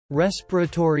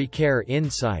Respiratory care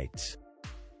insights.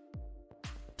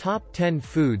 Top 10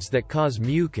 foods that cause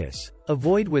mucus,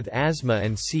 avoid with asthma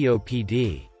and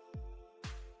COPD.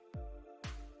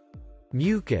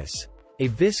 Mucus, a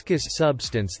viscous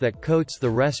substance that coats the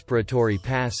respiratory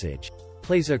passage,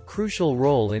 plays a crucial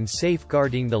role in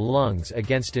safeguarding the lungs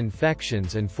against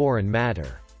infections and foreign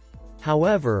matter.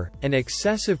 However, an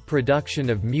excessive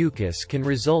production of mucus can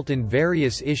result in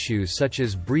various issues such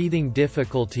as breathing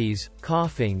difficulties,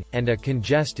 coughing, and a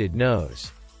congested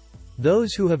nose.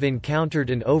 Those who have encountered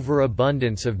an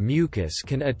overabundance of mucus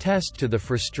can attest to the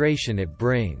frustration it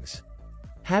brings.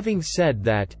 Having said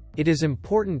that, it is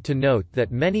important to note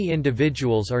that many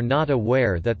individuals are not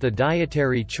aware that the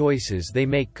dietary choices they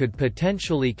make could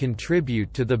potentially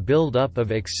contribute to the buildup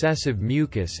of excessive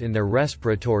mucus in their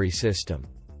respiratory system.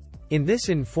 In this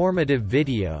informative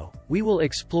video, we will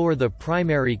explore the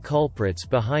primary culprits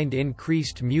behind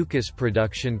increased mucus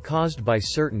production caused by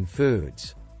certain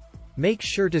foods. Make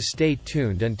sure to stay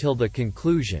tuned until the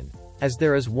conclusion, as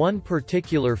there is one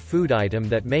particular food item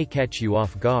that may catch you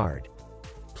off guard.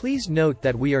 Please note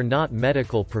that we are not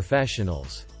medical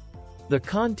professionals. The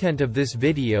content of this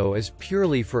video is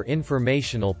purely for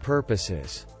informational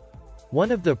purposes.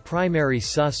 One of the primary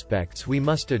suspects we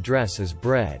must address is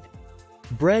bread.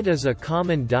 Bread is a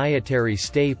common dietary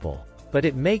staple, but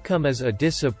it may come as a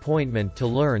disappointment to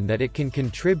learn that it can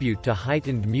contribute to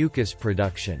heightened mucus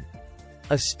production.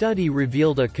 A study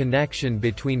revealed a connection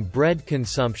between bread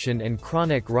consumption and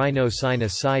chronic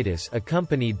rhinosinusitis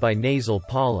accompanied by nasal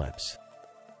polyps.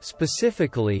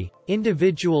 Specifically,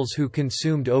 individuals who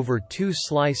consumed over 2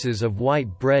 slices of white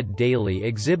bread daily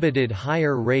exhibited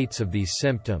higher rates of these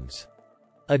symptoms.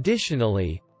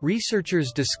 Additionally,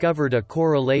 researchers discovered a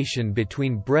correlation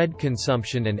between bread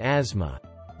consumption and asthma,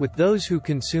 with those who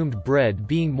consumed bread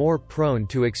being more prone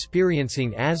to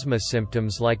experiencing asthma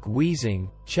symptoms like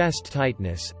wheezing, chest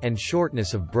tightness, and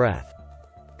shortness of breath.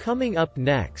 Coming up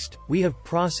next, we have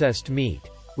processed meat,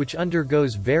 which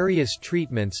undergoes various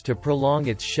treatments to prolong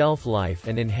its shelf life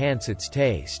and enhance its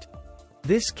taste.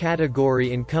 This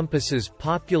category encompasses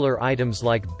popular items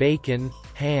like bacon,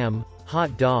 ham,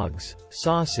 hot dogs,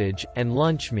 sausage, and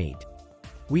lunch meat.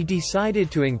 We decided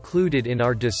to include it in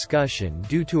our discussion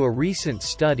due to a recent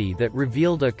study that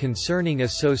revealed a concerning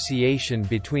association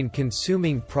between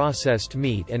consuming processed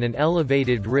meat and an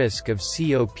elevated risk of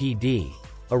COPD,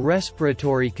 a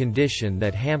respiratory condition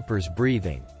that hampers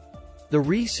breathing. The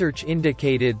research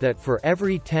indicated that for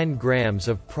every 10 grams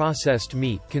of processed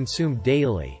meat consumed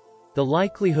daily, the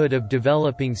likelihood of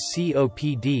developing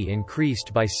COPD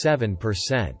increased by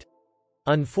 7%.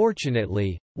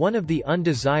 Unfortunately, one of the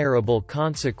undesirable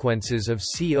consequences of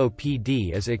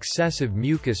COPD is excessive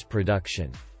mucus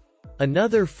production.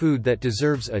 Another food that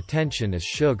deserves attention is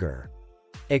sugar.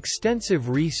 Extensive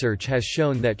research has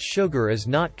shown that sugar is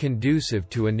not conducive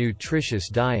to a nutritious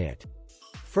diet.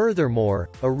 Furthermore,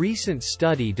 a recent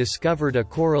study discovered a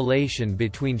correlation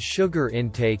between sugar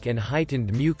intake and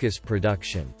heightened mucus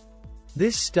production.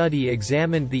 This study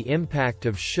examined the impact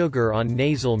of sugar on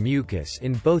nasal mucus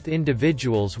in both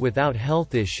individuals without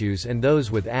health issues and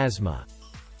those with asthma.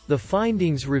 The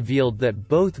findings revealed that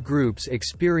both groups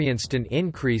experienced an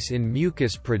increase in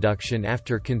mucus production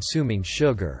after consuming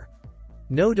sugar.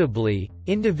 Notably,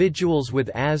 individuals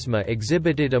with asthma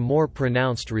exhibited a more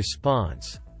pronounced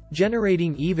response,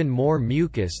 generating even more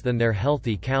mucus than their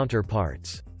healthy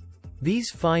counterparts.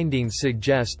 These findings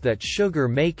suggest that sugar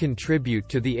may contribute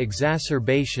to the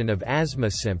exacerbation of asthma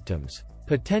symptoms,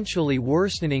 potentially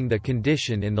worsening the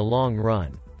condition in the long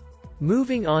run.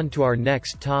 Moving on to our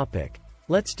next topic,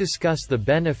 let's discuss the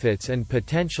benefits and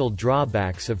potential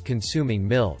drawbacks of consuming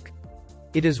milk.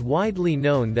 It is widely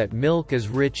known that milk is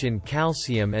rich in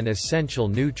calcium and essential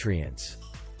nutrients.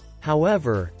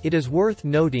 However, it is worth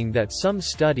noting that some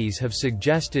studies have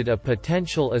suggested a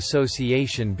potential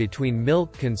association between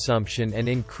milk consumption and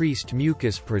increased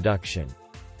mucus production.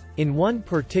 In one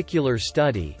particular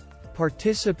study,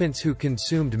 participants who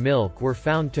consumed milk were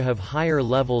found to have higher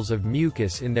levels of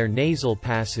mucus in their nasal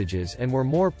passages and were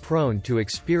more prone to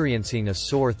experiencing a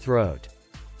sore throat.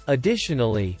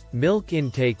 Additionally, milk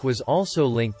intake was also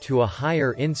linked to a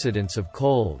higher incidence of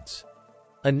colds.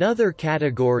 Another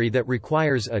category that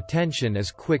requires attention is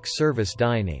quick-service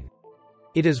dining.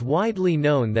 It is widely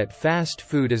known that fast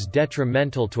food is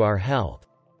detrimental to our health,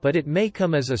 but it may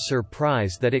come as a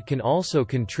surprise that it can also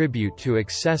contribute to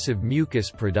excessive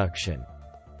mucus production.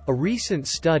 A recent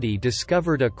study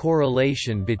discovered a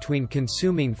correlation between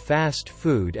consuming fast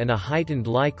food and a heightened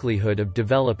likelihood of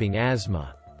developing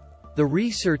asthma. The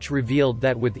research revealed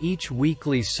that with each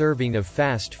weekly serving of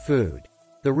fast food,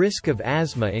 the risk of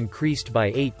asthma increased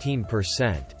by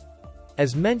 18%.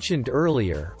 As mentioned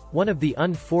earlier, one of the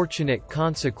unfortunate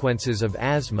consequences of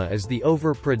asthma is the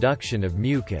overproduction of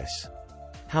mucus.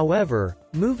 However,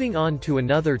 moving on to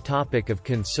another topic of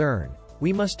concern,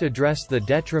 we must address the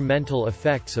detrimental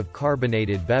effects of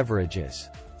carbonated beverages.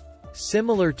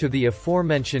 Similar to the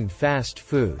aforementioned fast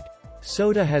food,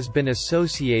 soda has been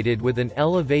associated with an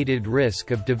elevated risk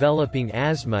of developing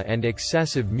asthma and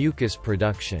excessive mucus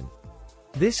production.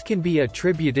 This can be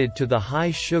attributed to the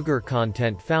high sugar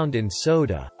content found in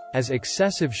soda, as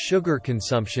excessive sugar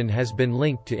consumption has been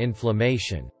linked to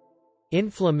inflammation.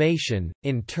 Inflammation,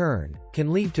 in turn,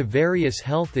 can lead to various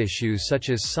health issues such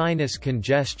as sinus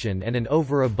congestion and an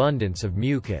overabundance of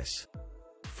mucus.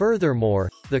 Furthermore,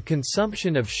 the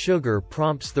consumption of sugar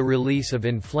prompts the release of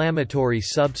inflammatory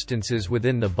substances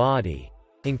within the body,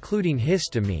 including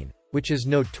histamine, which is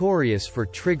notorious for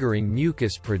triggering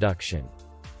mucus production.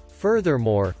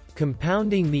 Furthermore,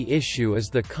 compounding the issue is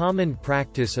the common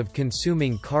practice of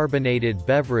consuming carbonated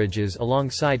beverages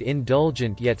alongside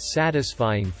indulgent yet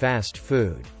satisfying fast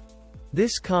food.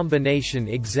 This combination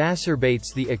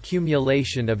exacerbates the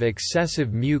accumulation of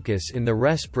excessive mucus in the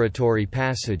respiratory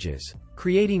passages,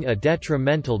 creating a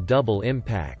detrimental double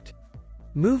impact.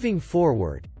 Moving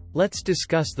forward, let's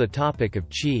discuss the topic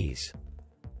of cheese.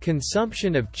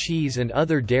 Consumption of cheese and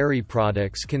other dairy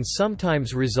products can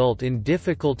sometimes result in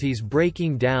difficulties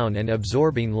breaking down and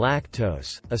absorbing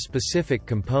lactose, a specific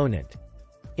component.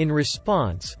 In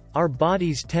response, our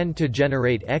bodies tend to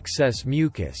generate excess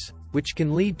mucus, which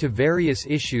can lead to various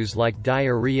issues like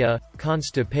diarrhea,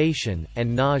 constipation,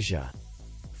 and nausea.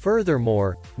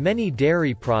 Furthermore, many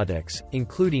dairy products,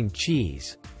 including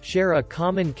cheese, share a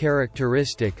common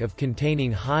characteristic of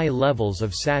containing high levels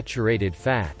of saturated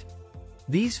fat.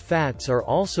 These fats are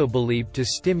also believed to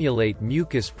stimulate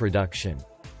mucus production.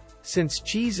 Since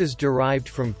cheese is derived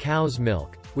from cow's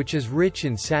milk, which is rich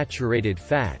in saturated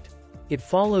fat, it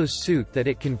follows suit that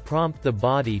it can prompt the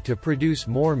body to produce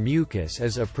more mucus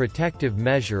as a protective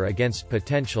measure against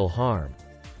potential harm.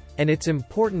 And it's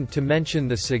important to mention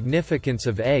the significance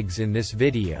of eggs in this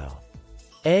video.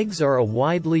 Eggs are a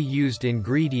widely used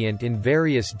ingredient in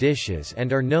various dishes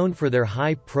and are known for their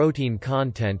high protein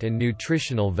content and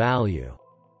nutritional value.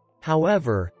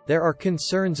 However, there are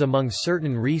concerns among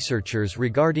certain researchers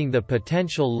regarding the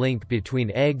potential link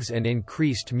between eggs and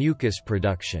increased mucus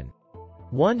production.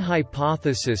 One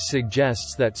hypothesis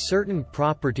suggests that certain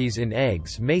properties in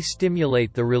eggs may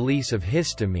stimulate the release of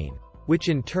histamine, which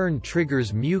in turn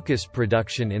triggers mucus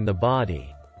production in the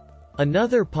body.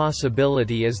 Another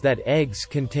possibility is that eggs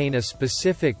contain a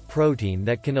specific protein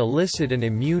that can elicit an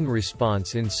immune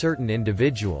response in certain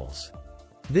individuals.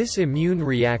 This immune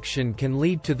reaction can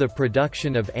lead to the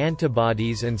production of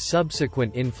antibodies and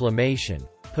subsequent inflammation,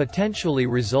 potentially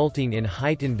resulting in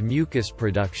heightened mucus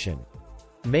production.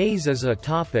 Maize is a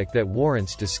topic that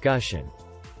warrants discussion.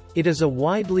 It is a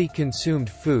widely consumed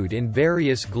food in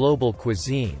various global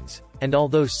cuisines, and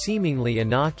although seemingly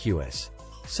innocuous,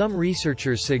 some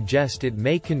researchers suggest it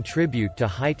may contribute to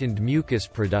heightened mucus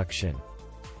production.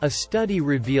 A study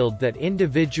revealed that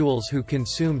individuals who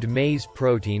consumed maize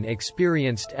protein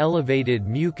experienced elevated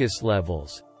mucus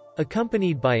levels,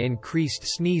 accompanied by increased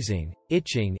sneezing,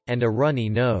 itching, and a runny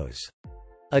nose.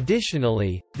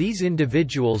 Additionally, these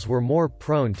individuals were more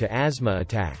prone to asthma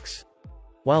attacks.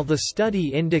 While the study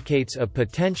indicates a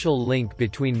potential link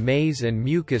between maize and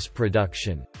mucus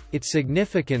production, its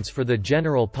significance for the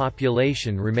general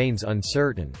population remains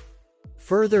uncertain.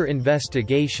 Further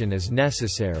investigation is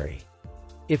necessary.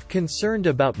 If concerned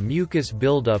about mucus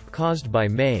buildup caused by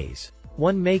maize,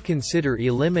 one may consider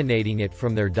eliminating it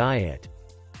from their diet.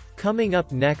 Coming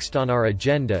up next on our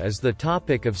agenda is the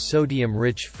topic of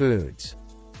sodium-rich foods.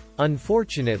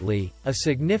 Unfortunately, a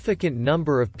significant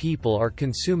number of people are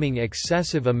consuming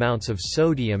excessive amounts of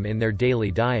sodium in their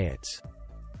daily diets.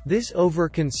 This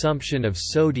overconsumption of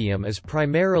sodium is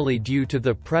primarily due to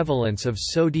the prevalence of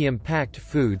sodium-packed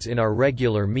foods in our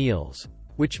regular meals,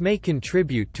 which may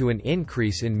contribute to an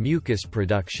increase in mucus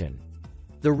production.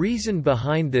 The reason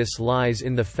behind this lies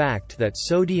in the fact that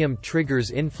sodium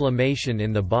triggers inflammation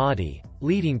in the body,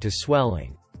 leading to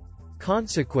swelling.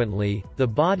 Consequently, the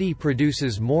body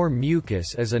produces more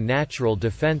mucus as a natural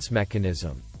defense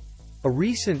mechanism. A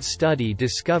recent study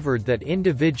discovered that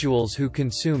individuals who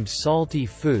consumed salty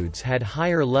foods had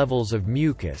higher levels of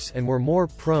mucus and were more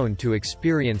prone to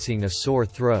experiencing a sore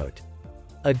throat.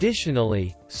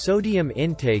 Additionally, sodium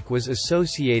intake was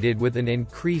associated with an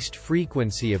increased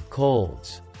frequency of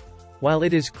colds. While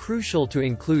it is crucial to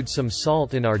include some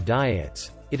salt in our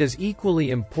diets, it is equally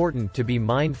important to be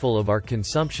mindful of our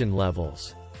consumption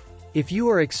levels. If you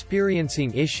are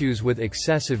experiencing issues with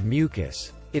excessive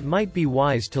mucus, it might be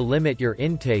wise to limit your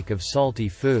intake of salty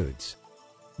foods.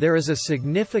 There is a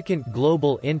significant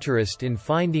global interest in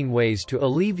finding ways to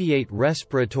alleviate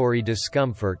respiratory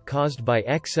discomfort caused by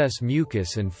excess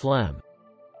mucus and phlegm.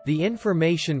 The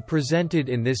information presented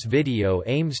in this video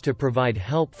aims to provide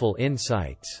helpful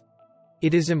insights.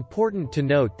 It is important to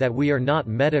note that we are not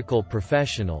medical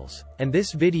professionals, and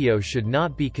this video should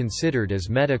not be considered as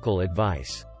medical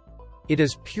advice. It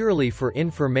is purely for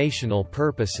informational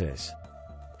purposes.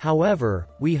 However,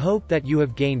 we hope that you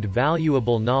have gained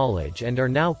valuable knowledge and are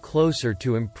now closer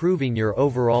to improving your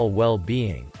overall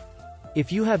well-being.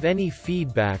 If you have any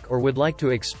feedback or would like to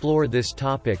explore this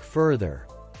topic further,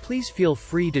 please feel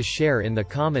free to share in the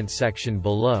comment section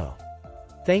below.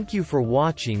 Thank you for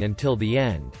watching until the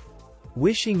end.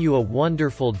 Wishing you a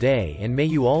wonderful day and may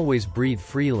you always breathe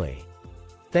freely.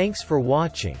 Thanks for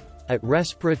watching at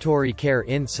Respiratory Care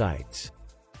Insights.